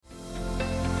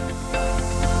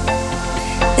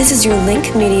This is your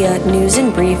Link Media News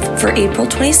and Brief for April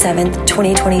 27th,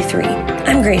 2023.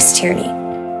 I'm Grace Tierney.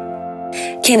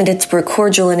 Candidates were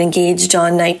cordial and engaged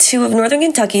on night 2 of Northern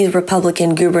Kentucky's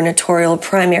Republican gubernatorial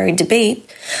primary debate.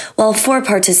 While 4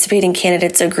 participating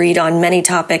candidates agreed on many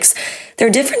topics,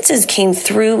 their differences came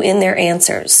through in their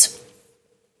answers.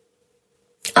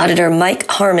 Auditor Mike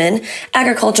Harmon,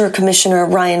 Agriculture Commissioner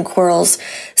Ryan Quarles,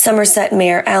 Somerset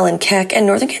Mayor Alan Keck, and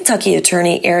Northern Kentucky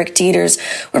Attorney Eric Dieters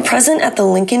were present at the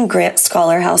Lincoln Grant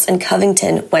Scholar House in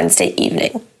Covington Wednesday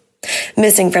evening.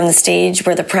 Missing from the stage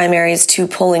were the primary's 2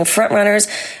 polling frontrunners,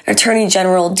 Attorney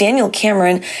General Daniel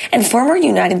Cameron and former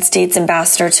United States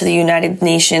Ambassador to the United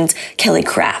Nations Kelly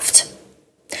Craft.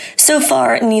 So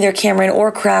far, neither Cameron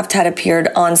or Craft had appeared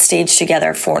on stage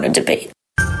together for a debate.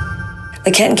 The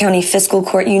Kenton County Fiscal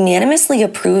Court unanimously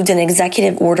approved an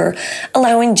executive order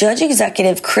allowing Judge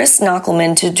Executive Chris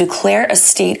Knockelman to declare a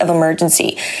state of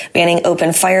emergency, banning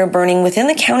open fire burning within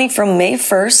the county from May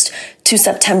 1st to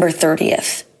September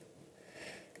 30th.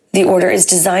 The order is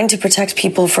designed to protect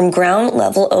people from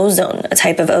ground-level ozone, a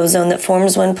type of ozone that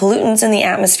forms when pollutants in the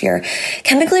atmosphere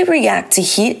chemically react to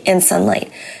heat and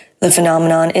sunlight. The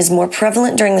phenomenon is more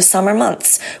prevalent during the summer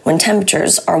months when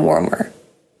temperatures are warmer.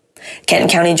 Kenton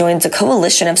County joins a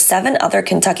coalition of 7 other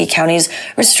Kentucky counties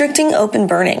restricting open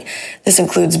burning. This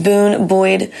includes Boone,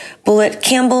 Boyd, Bullitt,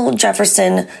 Campbell,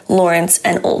 Jefferson, Lawrence,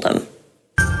 and Oldham.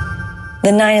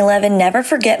 The 9/11 Never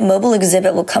Forget mobile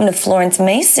exhibit will come to Florence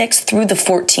May 6th through the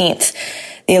 14th.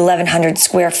 The 1,100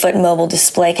 square foot mobile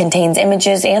display contains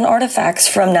images and artifacts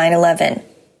from 9/11.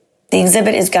 The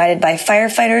exhibit is guided by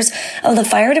firefighters of the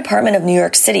Fire Department of New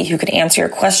York City who could answer your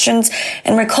questions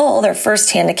and recall their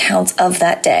firsthand accounts of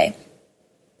that day.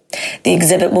 The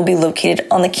exhibit will be located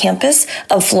on the campus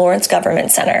of Florence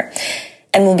Government Center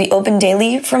and will be open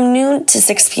daily from noon to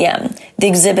 6 p.m. The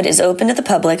exhibit is open to the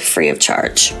public free of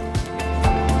charge.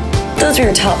 Those are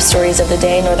your top stories of the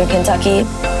day in Northern Kentucky.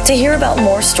 To hear about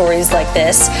more stories like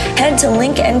this, head to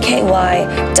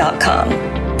linknky.com.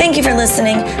 Thank you for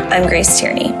listening. I'm Grace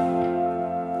Tierney.